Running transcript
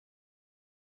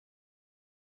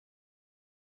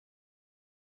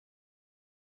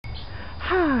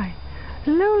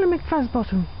Lola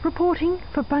McFuzbottom, reporting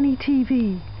for Bunny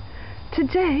TV.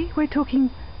 Today we're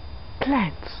talking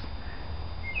plants.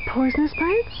 Poisonous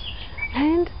plants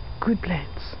and good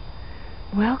plants.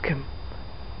 Welcome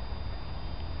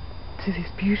to this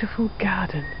beautiful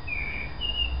garden.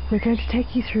 We're going to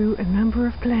take you through a number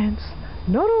of plants,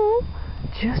 not all,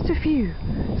 just a few,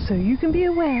 so you can be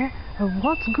aware of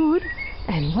what's good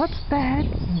and what's bad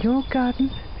in your garden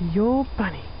for your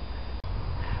bunny.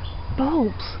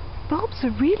 Bulbs. Bulbs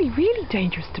are really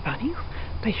dangerous to bunnies.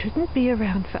 They shouldn't be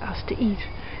around for us to eat.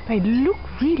 They look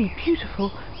really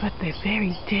beautiful, but they're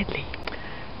very deadly.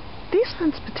 This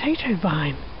one's potato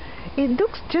vine. It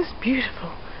looks just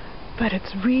beautiful, but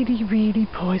it's really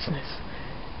poisonous.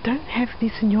 Don't have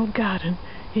this in your garden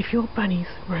if your bunnies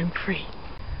roam free.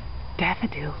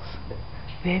 Daffodils.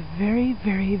 They're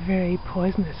very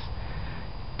poisonous.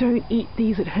 Don't eat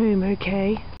these at home,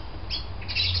 okay?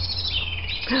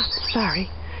 Oh, sorry,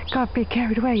 got a bit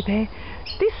carried away there.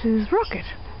 This is rocket.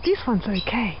 This one's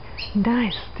okay.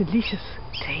 Nice, delicious,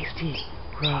 tasty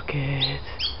rocket.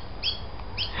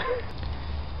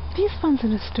 This one's a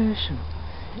nasturtium.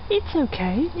 It's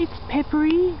okay. It's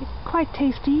peppery, quite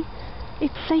tasty.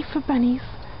 It's safe for bunnies,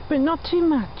 but not too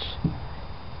much.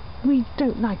 We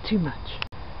don't like too much.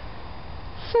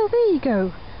 So there you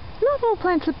go. Not all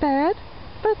plants are bad,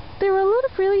 but there are a lot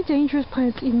of really dangerous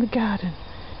plants in the garden.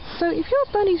 So if your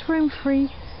bunnies roam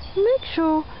free, make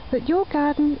sure that your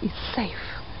garden is safe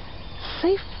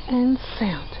and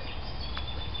sound.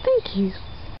 Thank you.